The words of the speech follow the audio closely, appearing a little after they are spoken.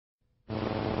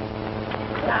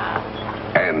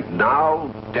And now,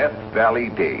 Death Valley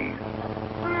Days.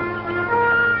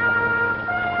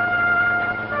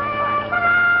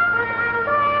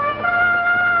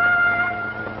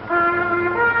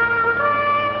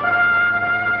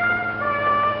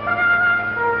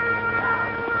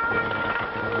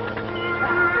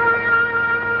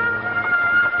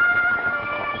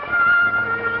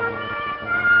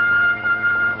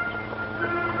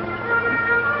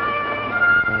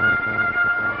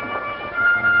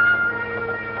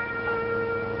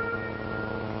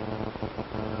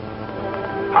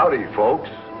 Howdy, folks.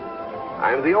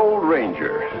 I'm the Old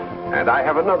Ranger, and I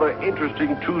have another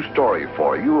interesting true story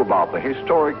for you about the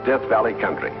historic Death Valley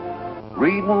country.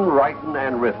 Reading, writing,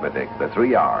 and arithmetic, the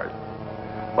 3 R's.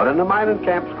 But in the mining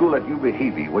camp school at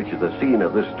Ubehebe, which is the scene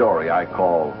of this story I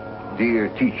call Dear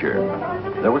Teacher,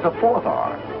 there was a 4th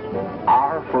R.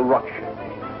 R for ruction.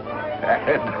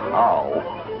 And how?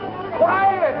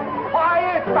 Quiet!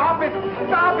 Quiet! Stop it!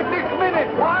 Stop it this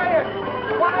minute! Quiet!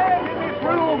 Quiet in this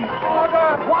room!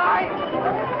 Order! Quiet!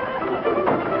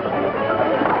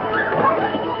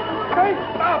 Hey,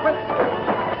 stop it!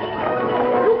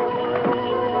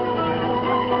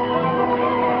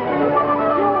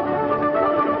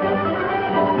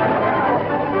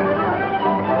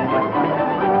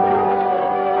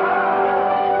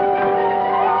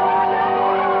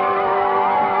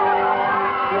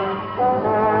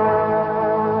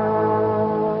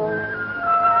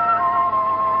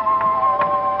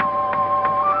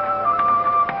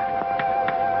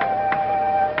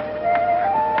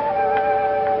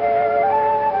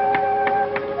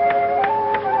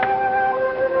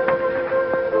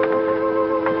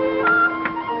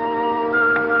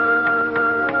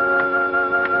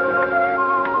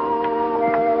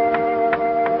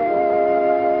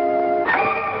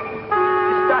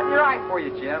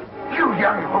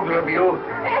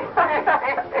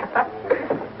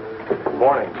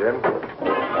 Morning, Jim.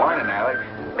 Morning, Alex.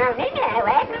 Morning,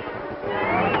 Alex.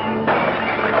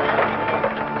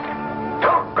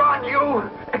 Doggone you!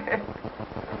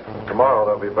 Tomorrow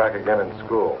they'll be back again in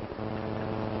school.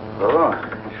 Oh,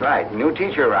 that's right. New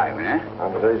teacher arriving, eh?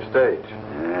 On today's stage.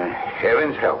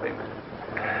 Heavens help him.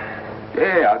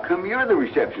 Hey, how come you're the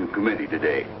reception committee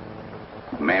today?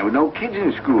 Man with no kids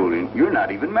in school, and you're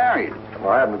not even married. Well,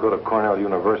 I happen to go to Cornell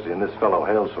University, and this fellow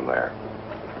hails from there.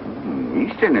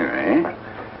 Easterner, eh?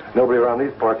 Nobody around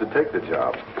these parts would take the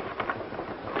job.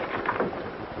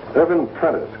 Devin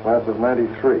Prentice, class of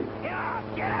 93. Get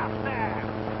out there!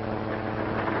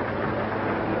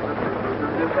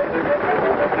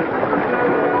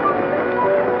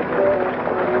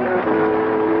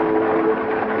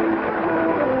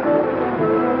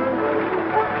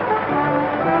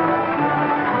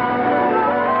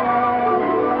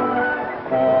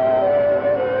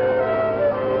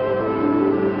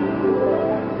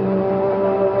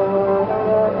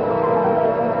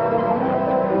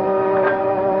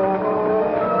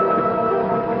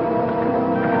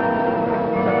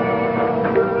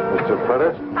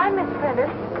 I'm Miss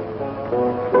Prentice.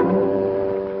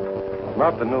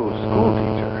 Not the new school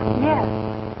teacher. Yes.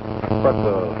 But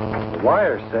the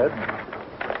wire said...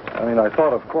 I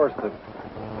thought, of course, that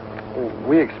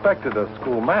we expected a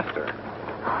schoolmaster.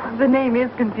 The name is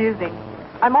confusing.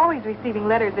 I'm always receiving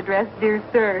letters addressed, Dear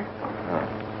Sir.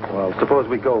 Well, suppose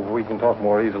we go where we can talk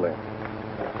more easily.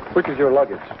 Which is your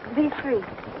luggage? These 3.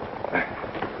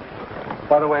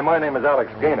 By the way, my name is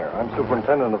Alex Gaynor. I'm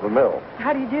superintendent of the mill.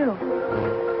 How do you do?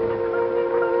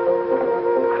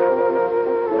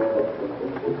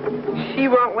 She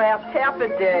won't last half a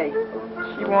day.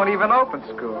 She won't even open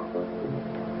school.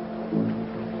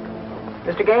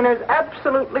 Mr. Gaynor's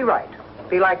absolutely right.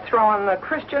 Be like throwing the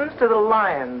Christians to the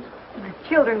lions. The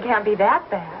children can't be that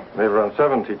bad. They've run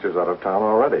 7 teachers out of town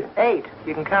already. 8.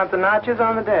 You can count the notches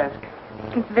on the desk.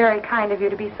 It's very kind of you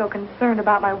to be so concerned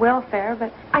about my welfare,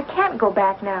 but I can't go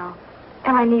back now,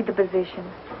 and I need the position.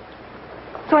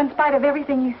 So in spite of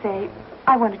everything you say,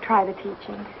 I want to try the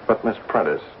teaching. But, Miss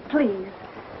Prentice... Please.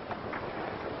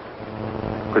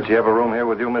 Could she have a room here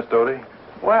with you, Miss Doty?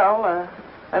 Well,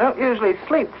 I don't usually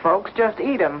sleep, folks, just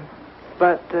eat 'em.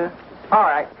 But, all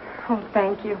right. Oh,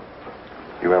 thank you.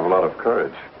 You have a lot of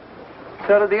courage.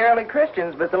 So did the early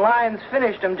Christians, but the lions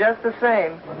finished them just the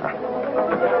same.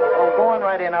 Oh, go on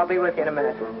right in. I'll be with you in a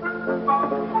minute.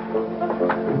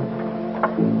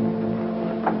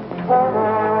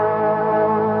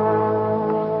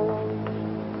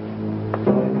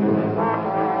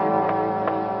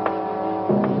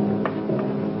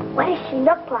 What does she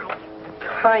look like?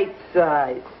 Kite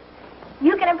size.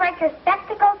 You gonna break her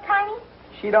spectacles, Tiny?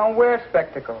 She don't wear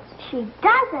spectacles. She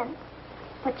doesn't.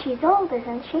 But she's old,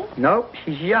 isn't she? Nope,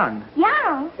 she's young.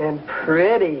 Young? And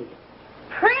pretty.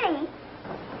 Pretty?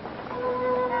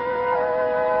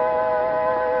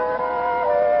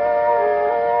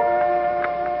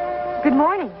 Good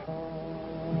morning.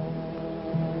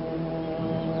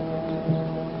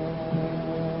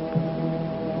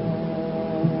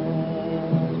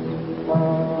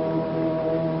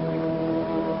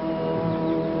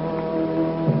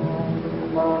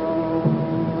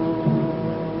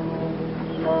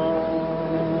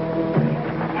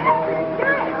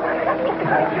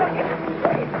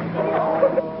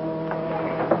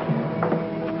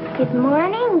 Good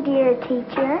morning, dear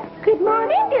teacher. Good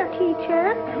morning, dear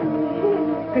teacher.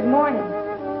 Good morning.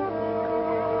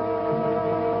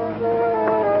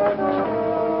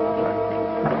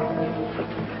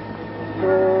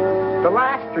 The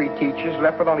last 3 teachers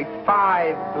left with only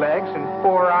 5 legs and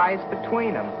 4 eyes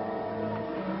between them.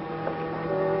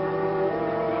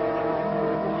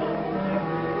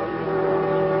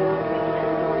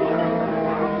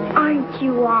 Aren't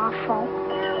you awful?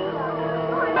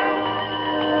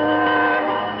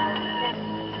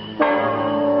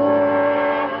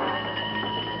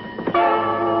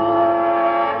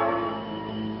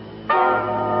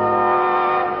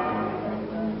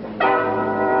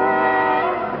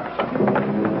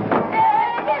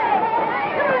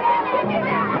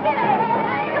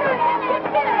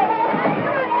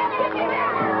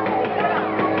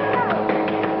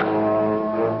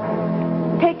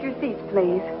 Take your seats,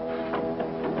 please.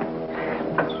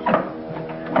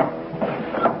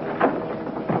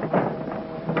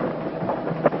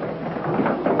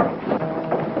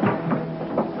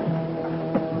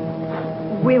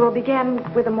 We will begin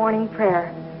with a morning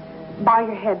prayer. Bow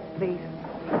your heads, please.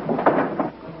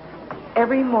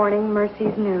 Every morning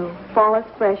mercies new, fall as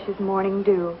fresh as morning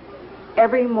dew.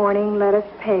 Every morning let us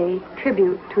pay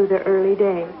tribute to the early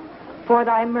day. For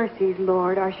thy mercies,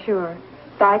 Lord, are sure.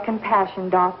 Thy compassion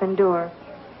doth endure.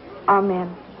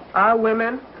 Amen. Our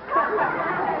women.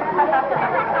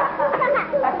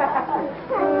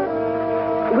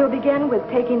 We'll begin with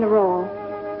taking the roll.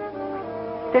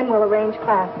 Then we'll arrange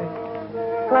classes.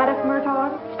 Gladys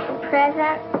Murtaugh,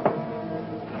 Present.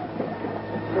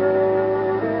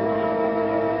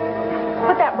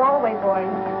 put that ball away, boys.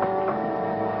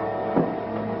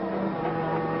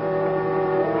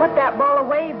 Put that ball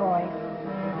away, boys.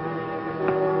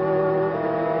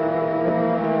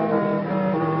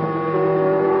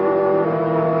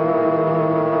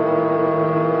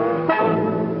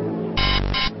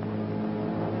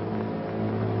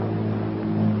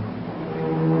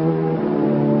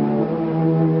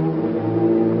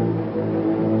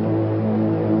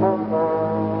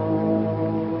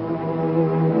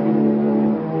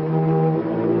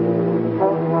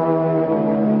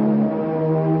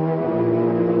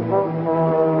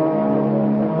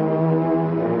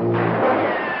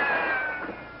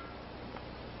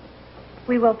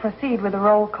 We will proceed with a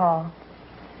roll call.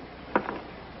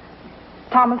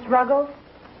 Thomas Ruggles,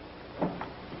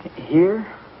 Here?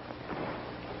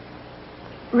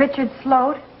 Richard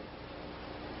Sloat.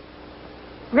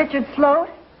 Richard Sloat,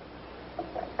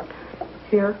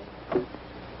 Here.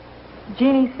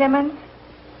 Jeannie Simmons,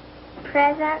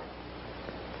 Present.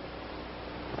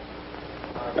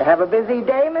 You have a busy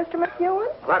day, Mr. McEwen?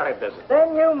 Very busy.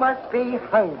 Then you must be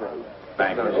hungry.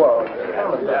 Thank you. Well,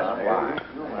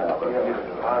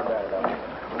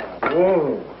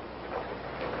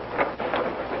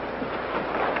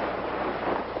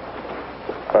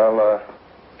 Well,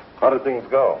 how did things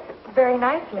go? very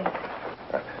nicely.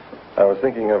 I was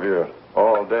thinking of you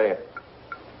all day.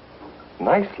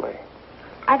 Nicely.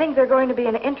 I think they're going to be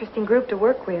an interesting group to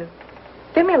work with.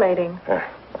 Stimulating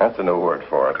That's a new word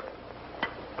for it.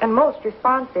 and most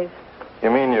responsive. You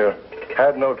mean you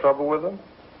had no trouble with them?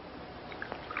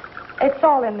 It's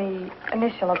all in the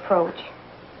initial approach.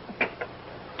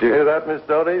 Do you hear that, Miss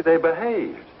Doty? They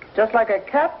behaved. just like a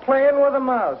cat playing with a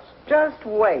mouse. Just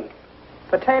wait.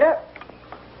 Potato?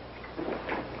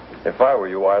 If I were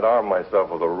you, I'd arm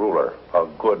myself with a ruler. A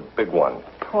good big one.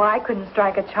 Oh, I couldn't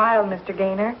strike a child, Mr.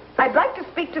 Gaynor. I'd like to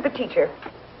speak to the teacher.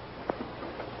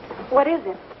 What is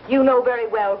it? You know very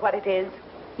well what it is.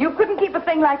 You couldn't keep a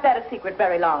thing like that a secret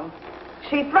very long.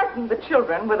 She threatened the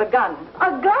children with a gun.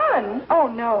 A gun? Oh,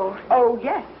 no. Oh,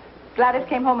 yes. Gladys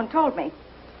came home and told me.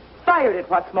 Fired it,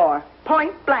 what's more.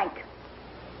 Point blank.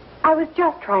 I was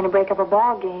just trying to break up a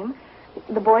ball game.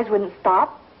 The boys wouldn't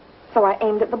stop, so I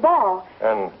aimed at the ball.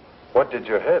 And what did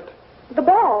you hit? The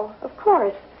ball, of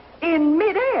course. In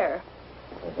midair.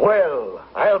 Well,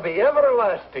 I'll be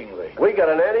everlastingly. We got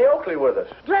an Annie Oakley with us.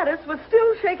 Gladys was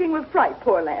still shaking with fright,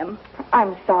 poor lamb.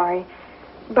 I'm sorry,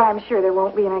 but I'm sure there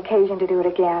won't be an occasion to do it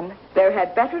again. There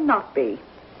had better not be,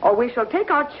 or we shall take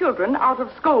our children out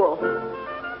of school.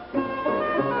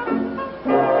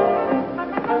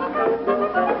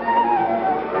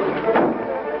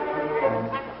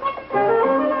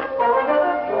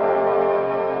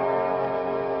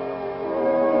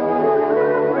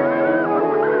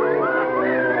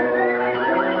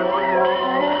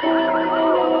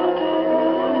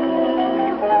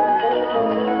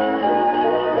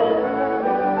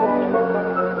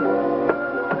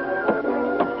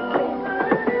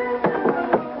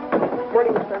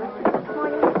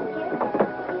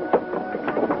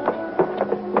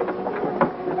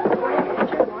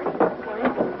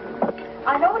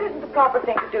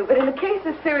 do, but in a case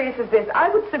as serious as this, I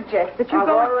would suggest that you I've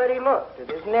go... already looked. It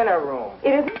isn't in her room.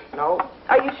 It isn't? No.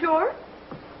 Are you sure?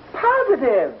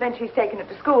 Positive. Then she's taken it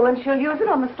to school, and she'll use it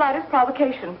on the slightest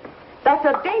provocation. That's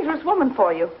a dangerous woman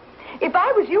for you. If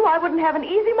I was you, I wouldn't have an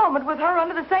easy moment with her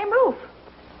under the same roof.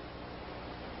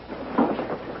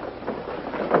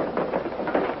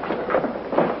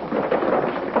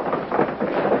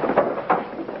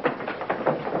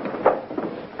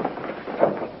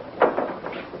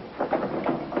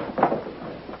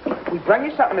 We bring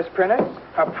you something, Miss Prentice.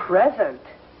 A present.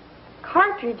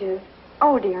 Cartridges.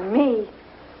 Oh, dear me.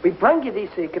 We bring you these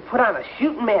so you could put on a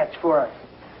shooting match for us.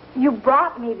 You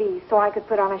brought me these so I could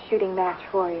put on a shooting match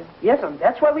for you. Yes'm,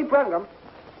 that's why we brung them.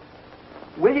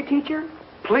 Will you, teacher?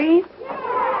 Please?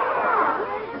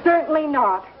 Certainly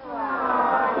not.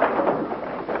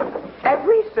 At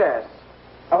recess.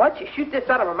 I'll let you shoot this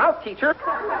out of her mouth, teacher.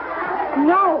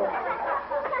 No.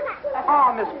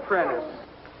 Oh, Miss Prentice.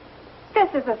 This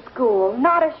is a school,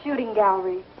 not a shooting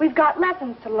gallery. We've got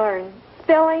lessons to learn.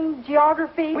 Spelling,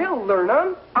 geography. We'll learn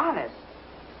them. Honest.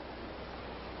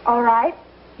 All right.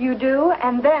 You do,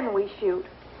 and then we shoot.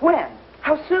 When?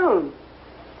 How soon?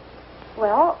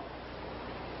 Well,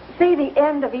 see the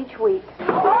end of each week.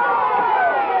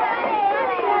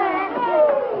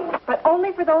 But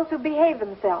only for those who behave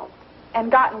themselves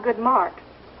and gotten good marks.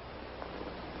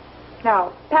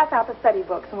 Now, pass out the study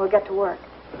books and we'll get to work.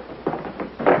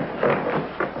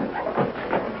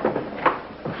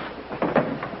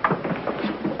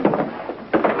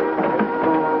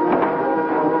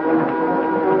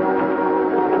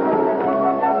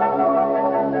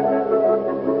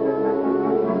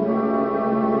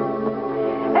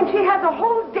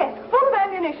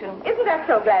 Isn't that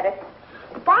so, Gladys?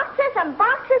 Boxes and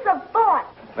boxes of thought.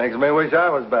 Makes me wish I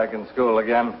was back in school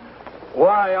again.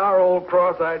 Why, our old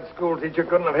cross-eyed school teacher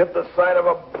couldn't have hit the side of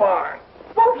a barn.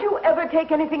 Won't you ever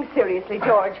take anything seriously,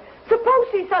 George? Suppose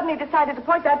she suddenly decided to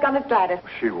point that gun at Gladys.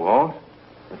 She won't.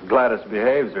 If Gladys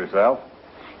behaves herself.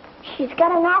 She's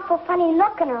got an awful funny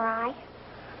look in her eye.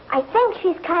 I think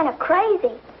she's kind of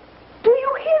crazy. Do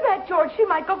you hear that, George? She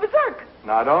might go berserk.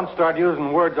 Now, don't start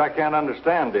using words I can't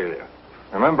understand, Delia.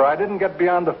 Remember, I didn't get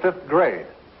beyond the 5th grade.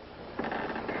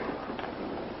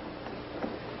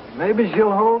 Maybe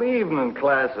she'll hold evening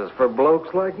classes for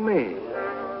blokes like me.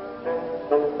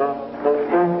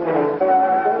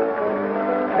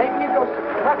 Maybe you go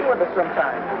hunting with us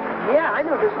sometime. Yeah, I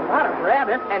know there's a lot of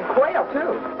rabbit and quail,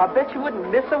 too. I bet you wouldn't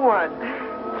miss a one.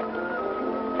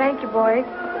 Thank you, boys.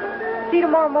 See you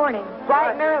tomorrow morning,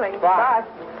 bright and early. Bye.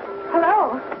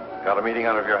 Hello. Got a meeting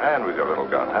out of your hand with your little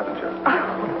gun, haven't you?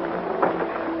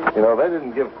 You know, they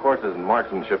didn't give courses in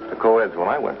marksmanship to co-eds when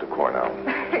I went to Cornell.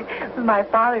 It was my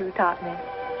father who taught me.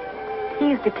 He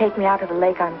used to take me out to the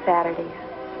lake on Saturdays.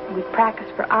 We'd practice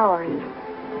for hours.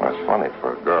 That's funny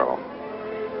for a girl.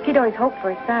 He'd always hoped for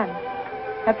a son.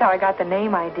 That's how I got the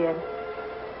name I did.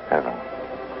 Heaven.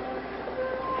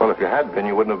 Well, if you had been,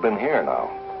 you wouldn't have been here now.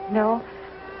 No,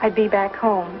 I'd be back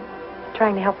home,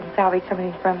 trying to help him salvage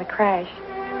something from the crash.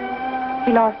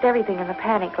 He lost everything in the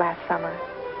panic last summer.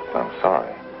 I'm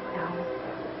sorry. No.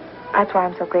 That's why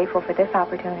I'm so grateful for this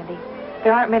opportunity.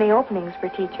 There aren't many openings for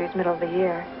teachers middle of the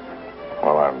year.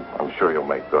 Well, I'm sure you'll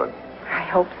make good. I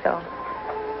hope so.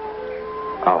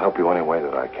 I'll help you any way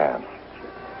that I can.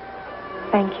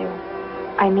 Thank you.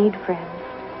 I need friends.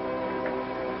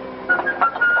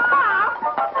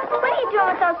 What are you doing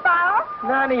with those files?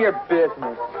 None of your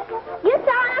business. You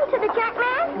selling them to the junk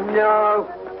man? No.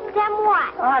 Then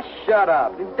what? Ah, shut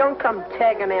up. Don't come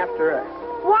tagging after us.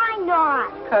 Why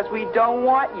not? Because we don't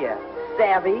want you.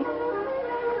 Savvy?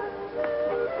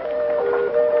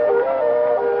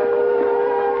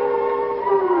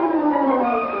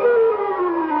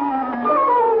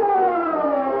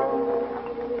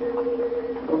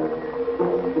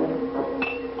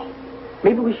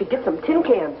 Maybe we should get some tin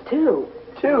cans, too.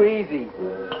 Too easy.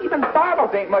 Even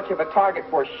bottles ain't much of a target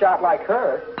for a shot like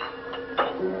her.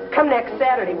 Come next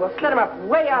Saturday, we'll set them up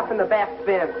way off in the back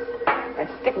fence. And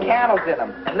stick candles in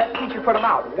them. And let teacher put them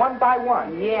out, one by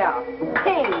one. Yeah.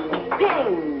 Ping,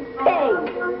 ding, ping.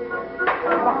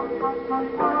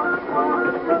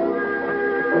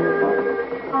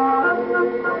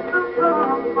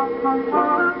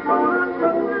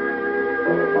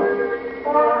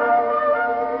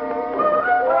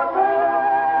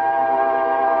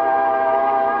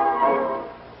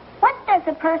 What does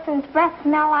a person's breath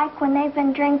smell like when they've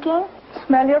been drinking?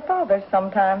 Smell your father's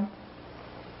sometime.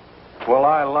 Well,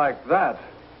 I like that.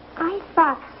 I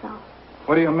thought so.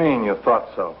 What do you mean you thought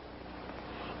so?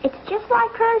 It's just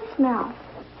like her smell.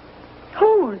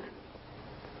 Whose?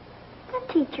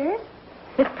 The teacher's.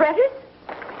 Miss Prentice?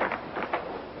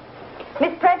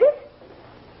 Miss Prentice?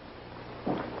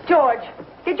 George,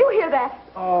 did you hear that?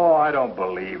 Oh, I don't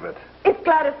believe it. If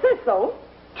Gladys says so.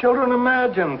 Children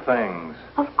imagine things.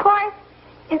 Of course,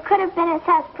 it could have been a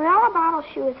sarsaparilla bottle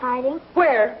she was hiding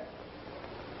Where?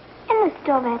 in the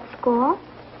stove at school.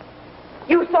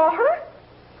 You saw her?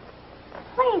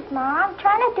 Please, Mom, I'm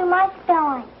trying to do my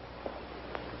spelling.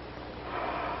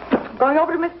 Going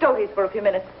over to Miss Doty's for a few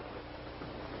minutes.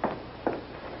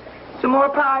 Some more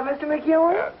pie, Mr.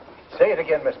 McEwen? Say it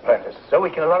again, Miss Prentice, so we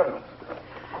can learn.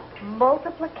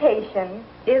 Multiplication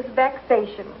is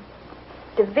vexation.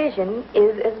 Division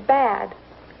is as bad.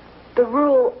 The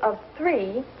rule of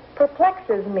 3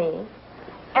 perplexes me.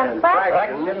 And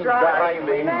fractions drive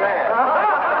me mad.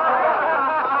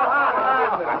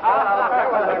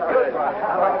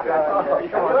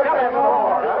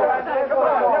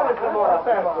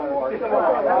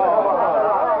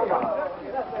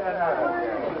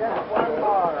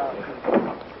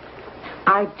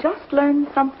 I just learned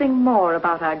something more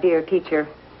about our dear teacher.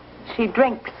 She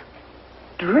drinks.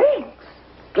 Drinks?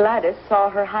 Gladys saw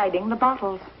her hiding the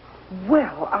bottles.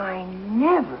 Well, I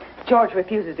never. George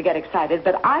refuses to get excited,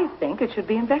 but I think it should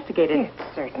be investigated. It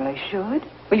certainly should.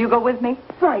 Will you go with me?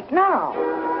 Right now.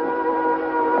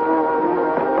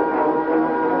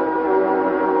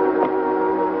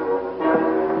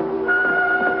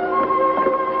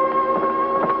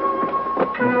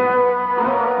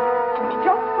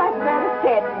 Just like Gladys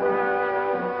said.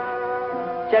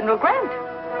 General Grant.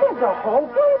 There's a whole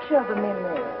bunch of them in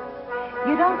there.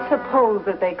 You don't suppose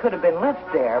that they could have been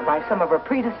left there by some of her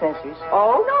predecessors?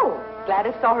 Oh, no.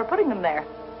 Gladys saw her putting them there.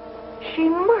 She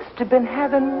must have been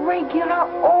having regular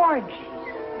orgies.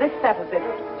 This settles it.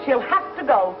 She'll have to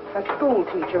go. A school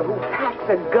teacher who packs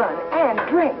a gun and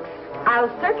drinks. I'll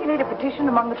circulate a petition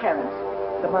among the parents.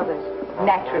 The mothers.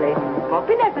 Naturally. It won't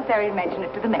be necessary to mention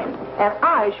it to the men. And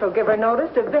I shall give her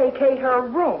notice to vacate her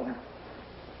room.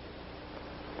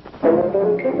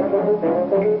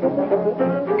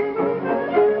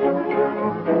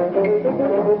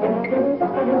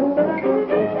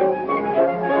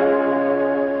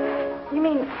 You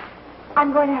mean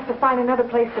I'm going to have to find another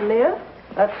place to live?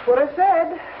 That's what I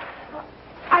said.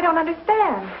 I don't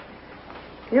understand.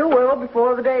 You will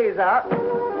before the day's out.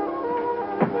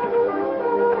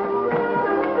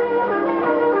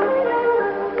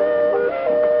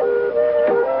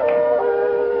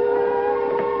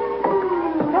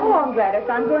 Come along, Gladys.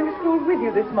 I'm going to school with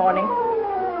you this morning.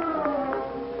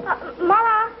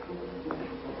 Mama,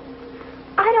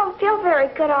 I don't feel very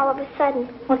good all of a sudden.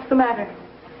 What's the matter?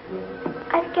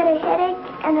 I get a headache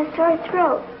and a sore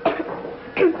throat.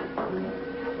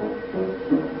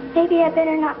 Maybe I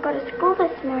better not go to school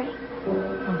this morning.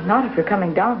 Oh, not if you're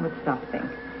coming down with something.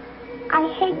 I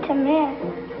hate to miss.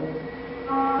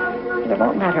 It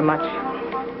won't matter much.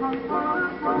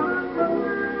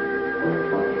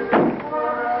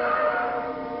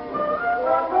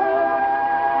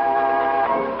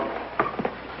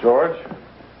 George,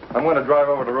 I'm going to drive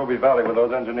over to Ruby Valley with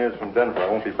those engineers from Denver. I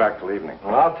won't be back till evening.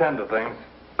 Well, I'll tend to things.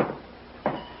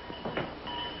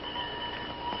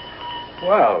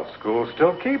 Well, school's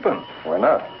still keeping. Why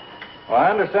not? Well,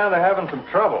 I understand they're having some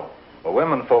trouble. The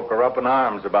women folk are up in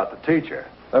arms about the teacher.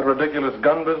 That ridiculous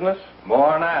gun business?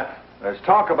 More than that. There's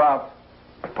talk about,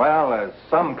 well, there's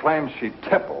some claim she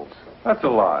tipples. That's a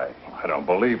lie. I don't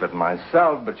believe it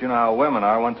myself, but you know how women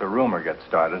are once a rumor gets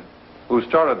started. Who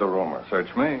started the rumor?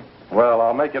 Search me. Well,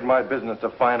 I'll make it my business to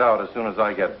find out as soon as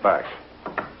I get back.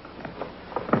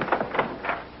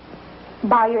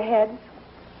 Bow your heads.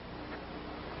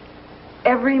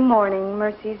 Every morning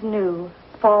mercies new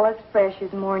fall as fresh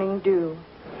as morning dew.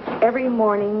 Every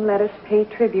morning let us pay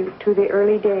tribute to the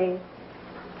early day.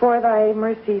 For thy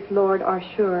mercies, Lord, are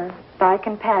sure. Thy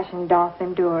compassion doth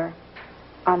endure.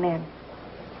 Amen.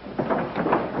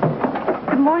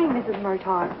 Good morning, Mrs.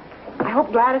 Murtaugh. I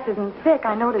hope Gladys isn't sick.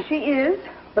 I noticed She is,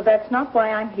 but that's not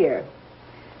why I'm here.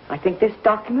 I think this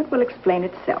document will explain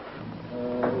itself.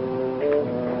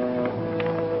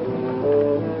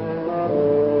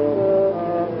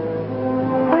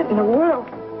 What in the world?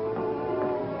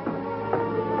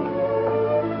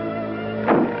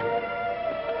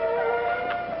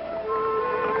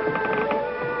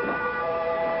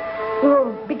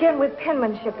 We'll begin with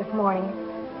penmanship this morning.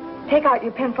 Take out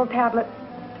your pencil tablet.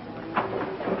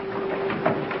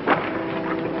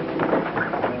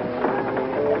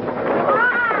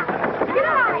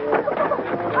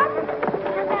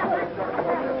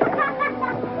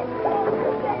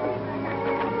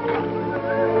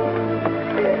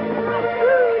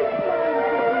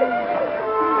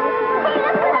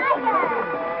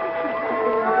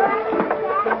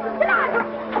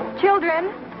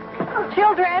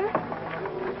 Children.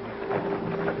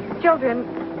 Children,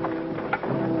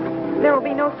 there will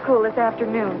be no school this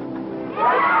afternoon.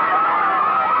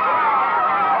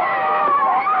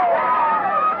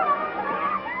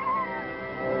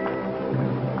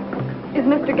 Is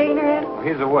Mr. Gaynor in?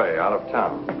 He's away, out of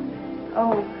town.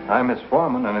 Oh, Hi, Miss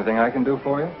Foreman. Anything I can do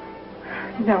for you?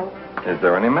 no. Is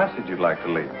there any message you'd like to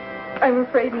leave? I'm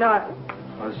afraid not.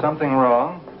 Was something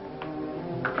wrong?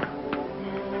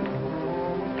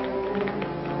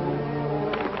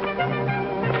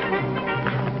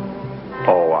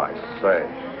 Oh, I say.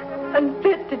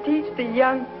 Unfit to teach the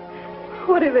young.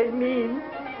 What do they mean?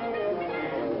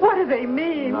 What do they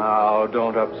mean? Now,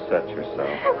 don't upset yourself.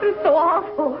 It's so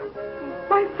awful.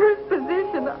 My first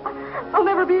position. I'll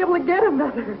never be able to get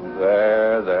another.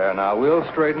 There. Now, we'll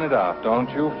straighten it out. Don't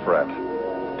you fret.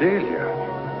 Delia.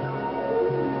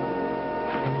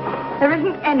 There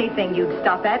isn't anything you'd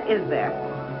stop at, is there?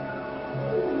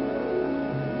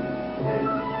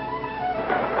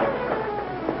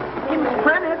 Hey, Miss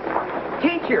Prentice.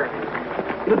 Teacher.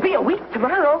 It'll be a week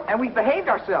tomorrow, and we've behaved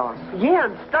ourselves. Yeah,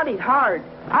 and studied hard.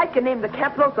 I can name the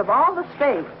capitals of all the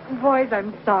states. Boys,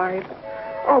 I'm sorry.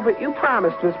 Oh, but you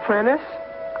promised, Miss Prentice.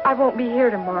 I won't be here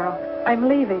tomorrow. I'm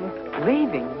leaving.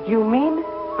 Leaving? You mean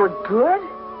for good?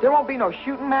 There won't be no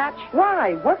shooting match?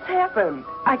 Why? What's happened?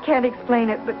 I can't explain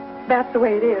it, but that's the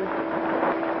way it is.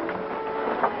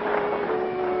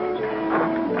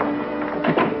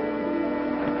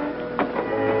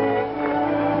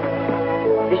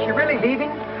 Is she really leaving?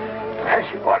 Yes,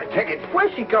 she bought a ticket.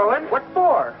 Where's she going? What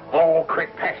for? Oh,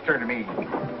 quick, pass her to me.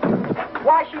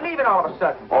 Why's she leaving all of a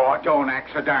sudden? Oh, don't act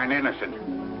so darn innocent.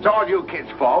 It's all you kids'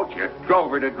 fault. You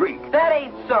drove her to drink. That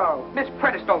ain't so. Miss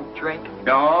Prentice don't drink.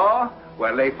 No?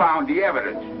 Well, they found the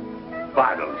evidence.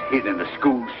 Bottles hid in the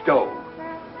school stove.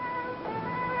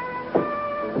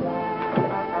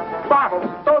 Bottles?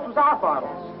 Those was our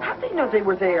bottles. How'd they know they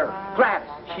were there? Gladys,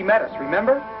 she met us,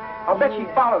 remember? I'll bet she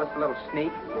followed us, a little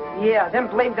sneak. Yeah, then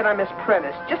blamed it on Miss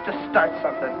Prentice, just to start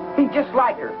something. Be just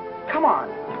like her. Come on.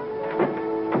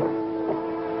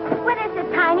 What is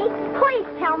it, Tiny?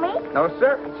 Please tell me. No,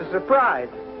 sir, it's a surprise.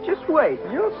 Just wait,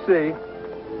 you'll see.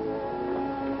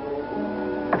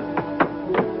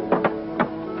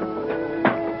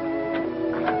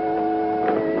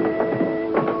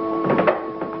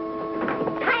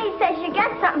 Tiny says you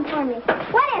got something for me.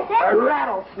 What is it? A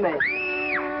rattlesnake.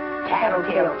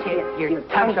 Tattletale tit, your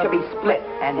tongue shall be split,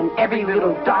 and every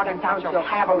little dog in town shall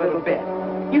have a little bit.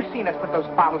 You've seen us put those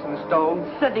bottles in the stove.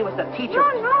 Said they was the teacher. No,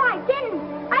 I didn't.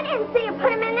 I didn't see you put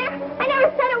them in there. I never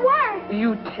said a word.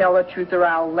 You tell the truth or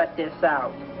I'll let this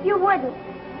out. You wouldn't.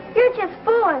 You're just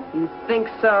fooling. You think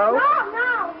so?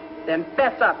 No. Then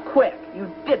fess up quick.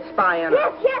 You did spy on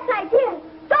us. Yes, I did.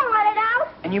 Don't let it out.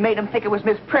 And you made him think it was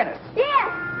Miss Prentice.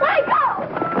 Yes. Let go.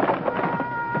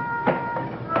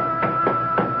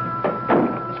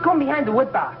 It's going behind the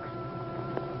wood box.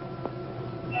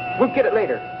 We'll get it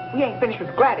later. We ain't finished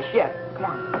with Gladys yet. Come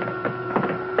on.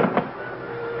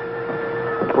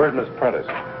 Where's Miss Prentice?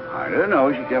 I don't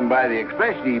know. She come by the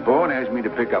express depot and asked me to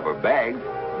pick up her bag.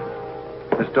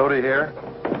 Miss Doty here?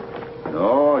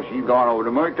 No, she's gone over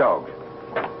to Murtaugh's.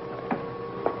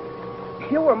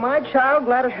 If you were my child,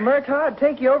 Gladys Murtaugh, I'd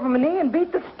take you over my knee and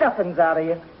beat the stuffings out of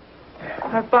you.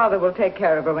 Her father will take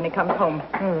care of her when he comes home.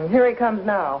 Here he comes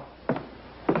now.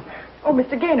 Oh,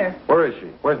 Mr. Gaynor. Where is she?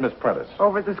 Where's Miss Prentice?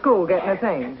 Over at the school getting her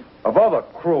things. Of all the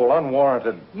cruel,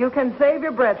 unwarranted... You can save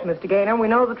your breath, Mr. Gaynor. We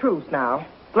know the truth now.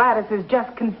 Gladys has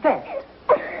just confessed.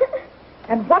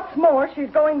 And what's more, she's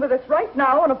going with us right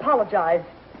now and apologize.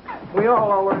 We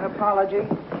all owe her an apology.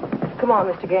 Come on,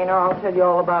 Mr. Gaynor. I'll tell you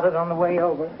all about it on the way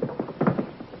over.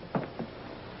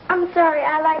 I'm sorry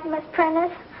I like Miss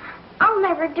Prentice. I'll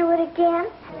never do it again.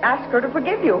 Ask her to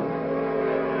forgive you.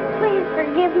 Please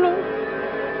forgive me.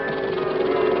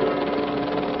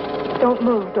 Don't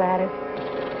move, Gladys.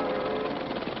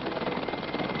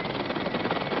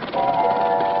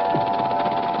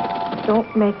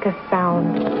 Don't make a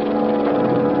sound.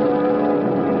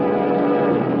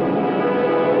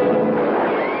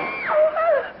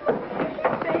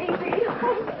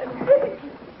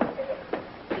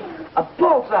 A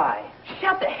bullseye.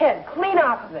 Shot the head clean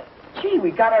off of it. Gee,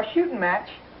 we got our shooting match.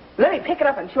 Let me pick it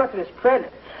up and show it to Miss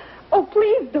Prentice. Oh,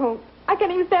 please don't. I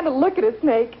can't even stand to look at a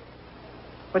snake.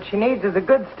 What she needs is a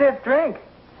good stiff drink.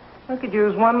 I could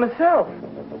use one myself.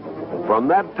 From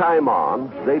that time on,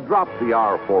 they dropped the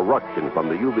R for ruction from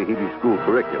the Ubehebe school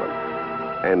curriculum.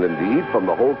 And indeed, from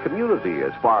the whole community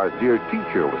as far as dear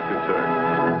teacher was concerned.